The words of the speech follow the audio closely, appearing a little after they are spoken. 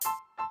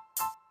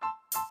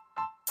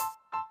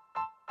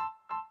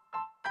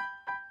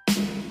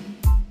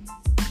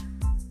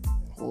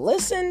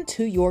Listen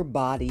to your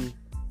body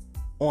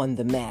on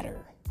the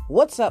matter.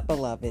 What's up,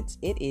 beloveds?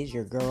 It is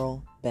your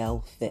girl,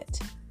 Belle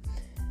Fit.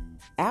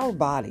 Our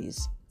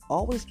bodies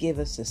always give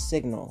us a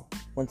signal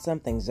when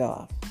something's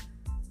off.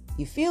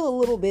 You feel a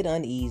little bit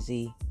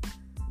uneasy.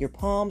 Your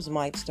palms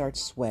might start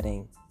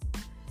sweating.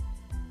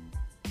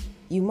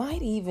 You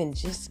might even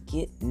just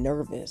get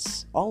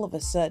nervous. All of a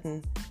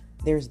sudden,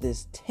 there's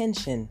this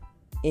tension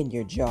in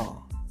your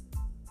jaw.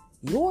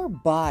 Your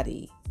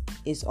body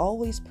is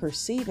always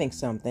perceiving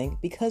something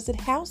because it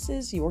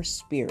houses your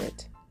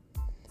spirit.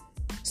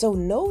 So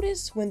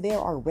notice when there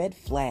are red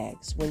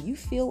flags, when you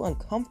feel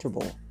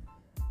uncomfortable,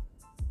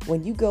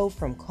 when you go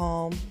from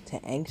calm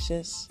to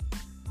anxious,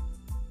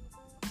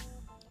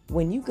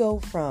 when you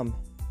go from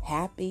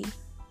happy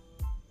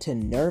to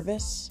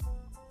nervous.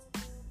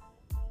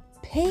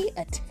 Pay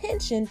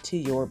attention to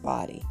your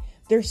body.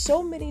 There's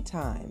so many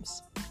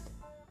times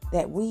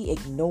that we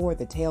ignore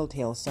the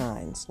telltale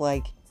signs.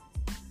 Like,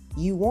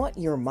 you want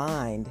your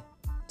mind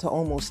to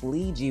almost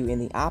lead you in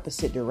the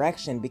opposite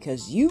direction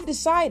because you've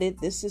decided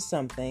this is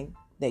something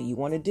that you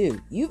want to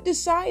do. You've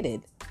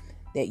decided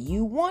that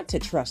you want to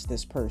trust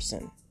this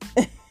person.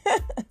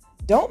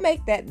 Don't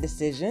make that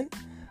decision.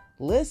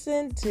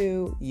 Listen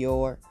to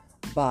your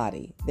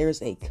body.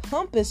 There's a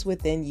compass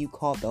within you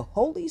called the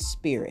Holy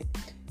Spirit.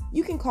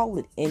 You can call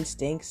it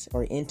instincts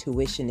or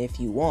intuition if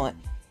you want.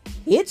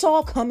 It's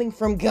all coming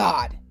from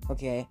God,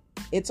 okay?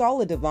 It's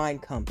all a divine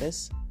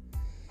compass.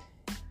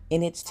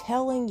 And it's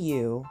telling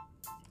you,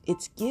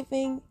 it's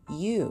giving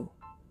you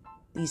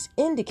these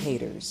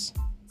indicators.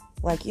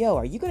 Like, yo,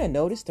 are you going to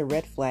notice the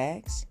red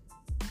flags?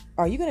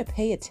 Are you going to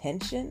pay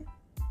attention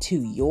to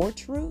your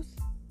truth?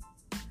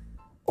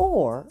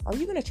 Or are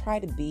you going to try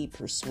to be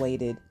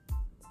persuaded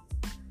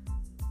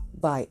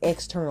by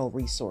external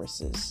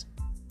resources?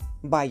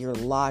 By your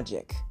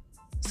logic.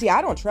 See,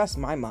 I don't trust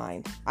my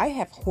mind. I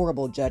have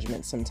horrible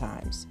judgment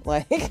sometimes.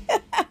 Like,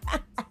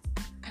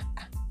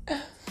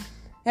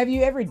 have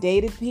you ever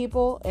dated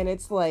people and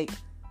it's like,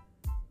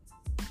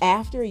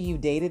 after you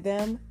dated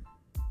them,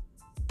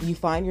 you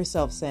find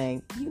yourself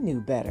saying, you knew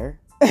better.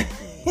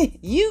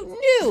 You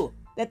knew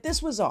that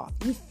this was off.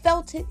 You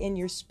felt it in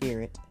your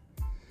spirit.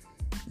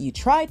 You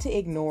tried to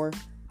ignore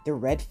the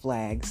red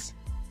flags,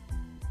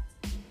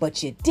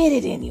 but you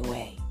did it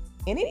anyway.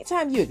 And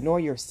anytime you ignore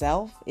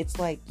yourself, it's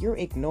like you're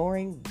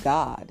ignoring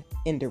God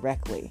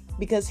indirectly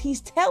because he's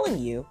telling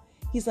you,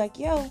 he's like,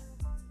 yo,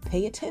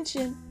 pay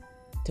attention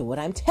to what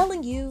I'm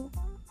telling you.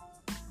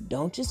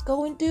 Don't just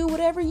go and do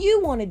whatever you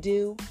want to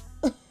do.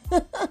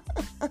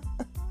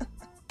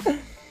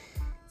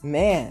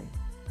 Man,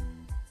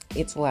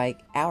 it's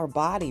like our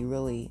body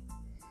really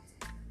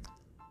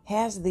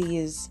has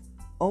these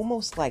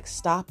almost like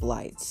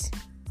stoplights,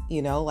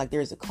 like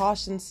there's a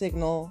caution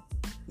signal.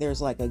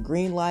 There's like a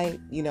green light,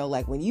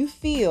 like when you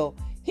feel,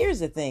 here's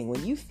the thing,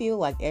 when you feel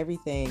like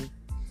everything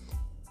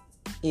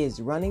is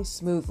running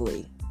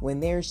smoothly, when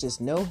there's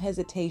just no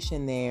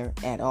hesitation there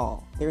at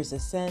all, there's a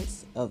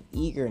sense of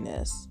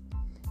eagerness.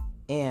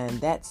 And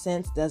that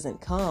sense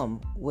doesn't come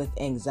with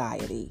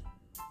anxiety.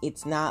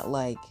 It's not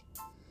like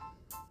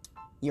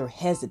you're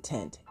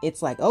hesitant.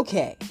 It's like,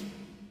 okay,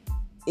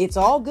 it's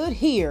all good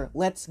here.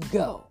 Let's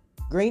go.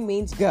 Green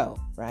means go,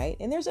 right?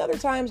 And there's other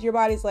times your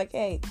body's like,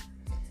 hey,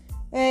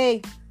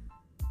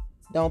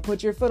 don't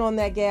put your foot on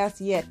that gas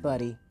yet,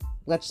 buddy.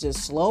 Let's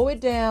just slow it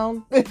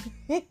down.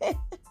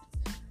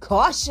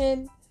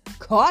 Caution,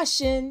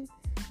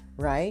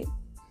 right?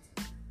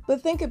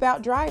 But think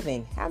about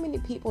driving. How many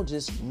people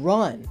just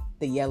run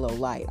the yellow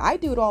light? I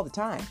do it all the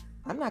time.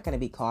 I'm not going to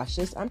be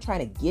cautious. I'm trying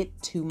to get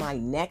to my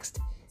next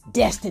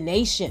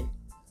destination.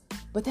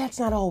 But that's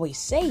not always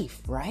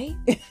safe, right?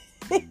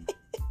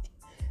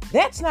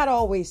 That's not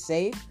always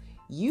safe.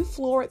 You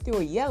floor it through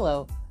a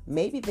yellow.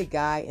 Maybe the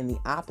guy in the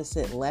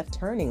opposite left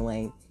turning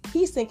lane,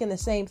 he's thinking the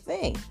same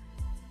thing.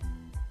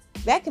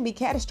 That can be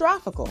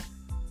catastrophic,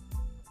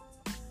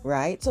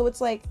 right? So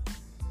it's like,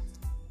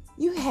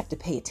 you have to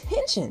pay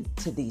attention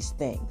to these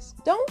things.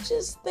 Don't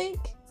just think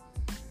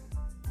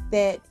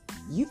that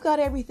you've got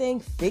everything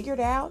figured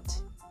out,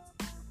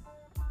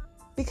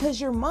 because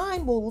your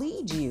mind will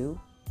lead you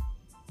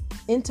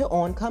into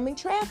oncoming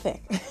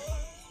traffic.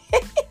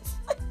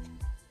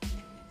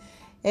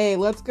 Hey,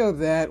 let's go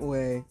that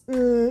way.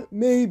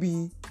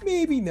 Maybe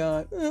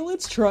not.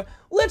 Let's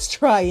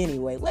try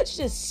anyway. Let's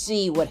just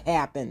see what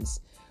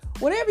happens.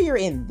 Whenever you're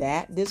in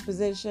that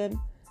disposition,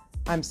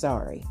 I'm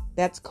sorry.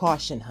 That's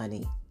caution,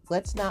 honey.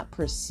 Let's not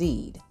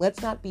proceed.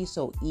 Let's not be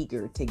so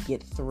eager to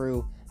get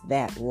through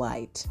that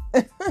light.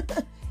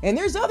 And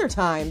there's other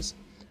times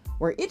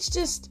where it's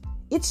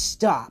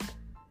stop.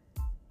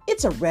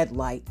 It's a red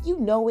light. You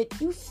know it.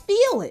 You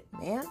feel it,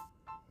 man.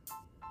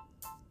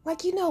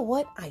 Like, you know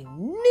what? I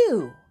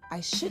knew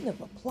I shouldn't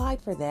have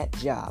applied for that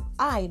job.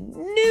 I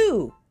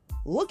knew,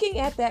 looking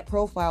at that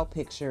profile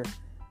picture,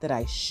 that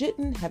I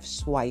shouldn't have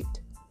swiped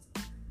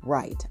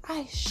right.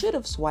 I should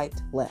have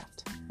swiped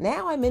left.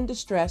 Now I'm in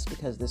distress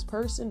because this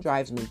person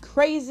drives me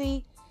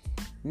crazy.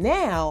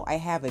 Now I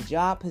have a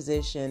job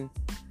position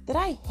that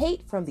I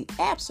hate from the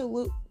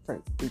absolute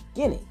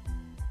beginning.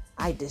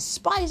 I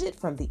despise it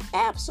from the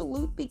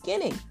absolute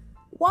beginning.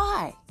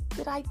 Why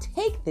did I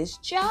take this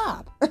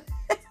job?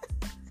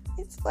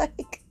 It's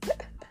like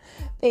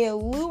they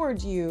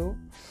allured you,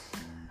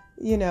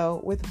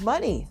 with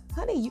money.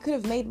 Honey, you could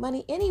have made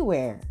money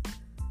anywhere.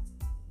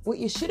 What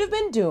you should have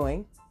been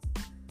doing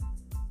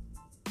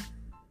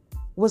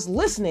was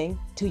listening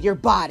to your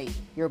body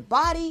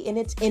and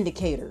its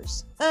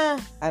indicators.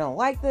 I don't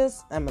like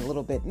this. I'm a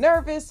little bit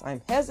nervous.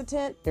 I'm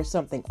hesitant. There's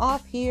something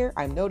off here.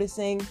 I'm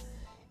noticing,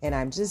 and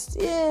I'm just,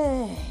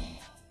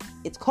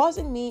 it's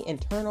causing me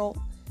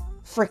internal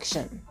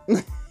friction.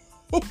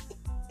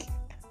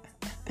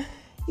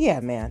 Yeah,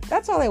 man,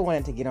 that's all I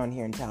wanted to get on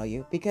here and tell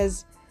you,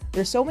 because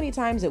there's so many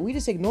times that we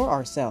just ignore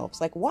ourselves.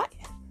 Like, what?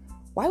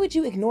 Why would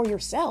you ignore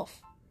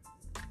yourself?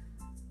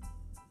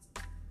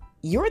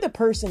 You're the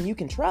person you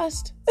can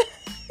trust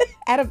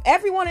out of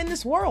everyone in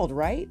this world,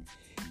 right?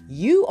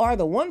 You are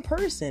the one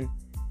person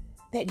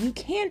that you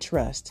can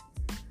trust,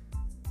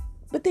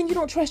 but then you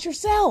don't trust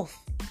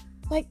yourself.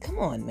 Like, come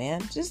on,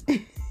 man. Just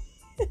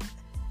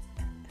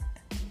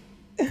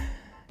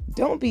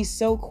don't be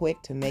so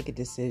quick to make a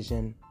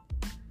decision.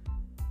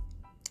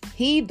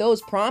 Heed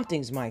those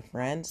promptings, my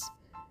friends.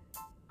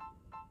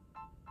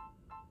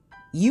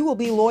 You will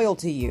be loyal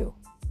to you.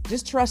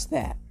 Just trust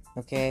that,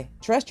 okay?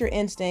 Trust your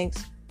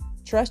instincts.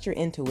 Trust your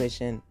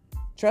intuition.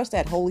 Trust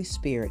that Holy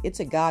Spirit. It's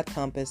a God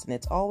compass, and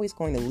it's always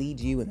going to lead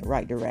you in the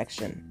right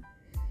direction.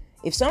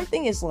 If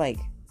something is like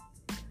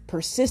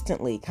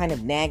persistently kind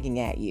of nagging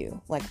at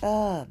you, like,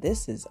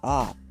 this is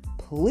off,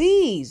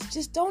 please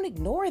just don't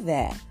ignore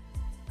that.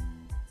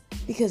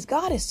 Because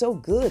God is so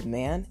good,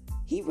 man.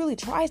 He really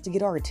tries to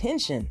get our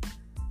attention.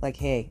 Like,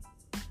 hey,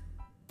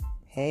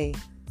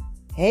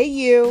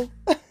 you.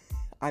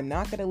 I'm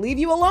not going to leave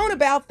you alone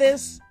about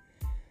this.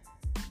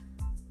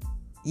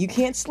 You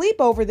can't sleep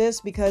over this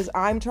because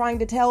I'm trying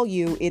to tell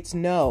you it's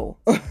no.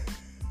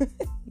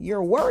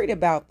 You're worried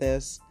about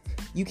this.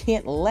 You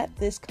can't let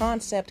this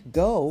concept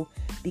go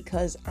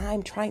because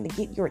I'm trying to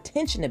get your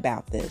attention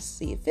about this.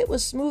 See, if it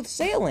was smooth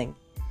sailing,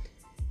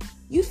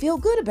 you feel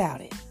good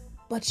about it,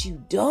 but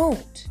you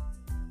don't.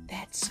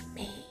 That's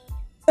me.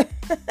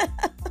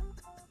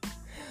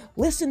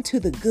 Listen to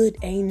the good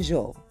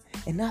angel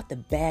and not the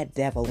bad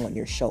devil on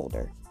your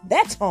shoulder.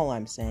 That's all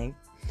I'm saying.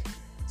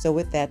 So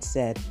with that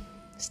said,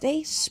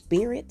 stay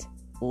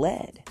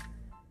spirit-led,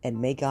 and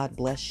may God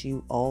bless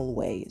you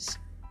always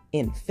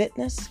in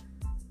fitness,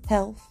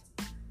 health,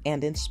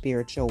 and in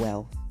spiritual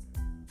wealth.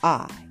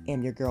 I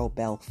am your girl,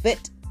 Belle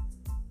Fit,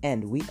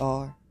 and we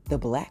are the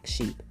Black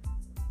Sheep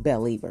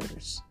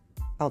Believers.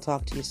 I'll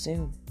talk to you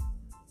soon.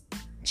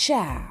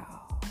 Ciao.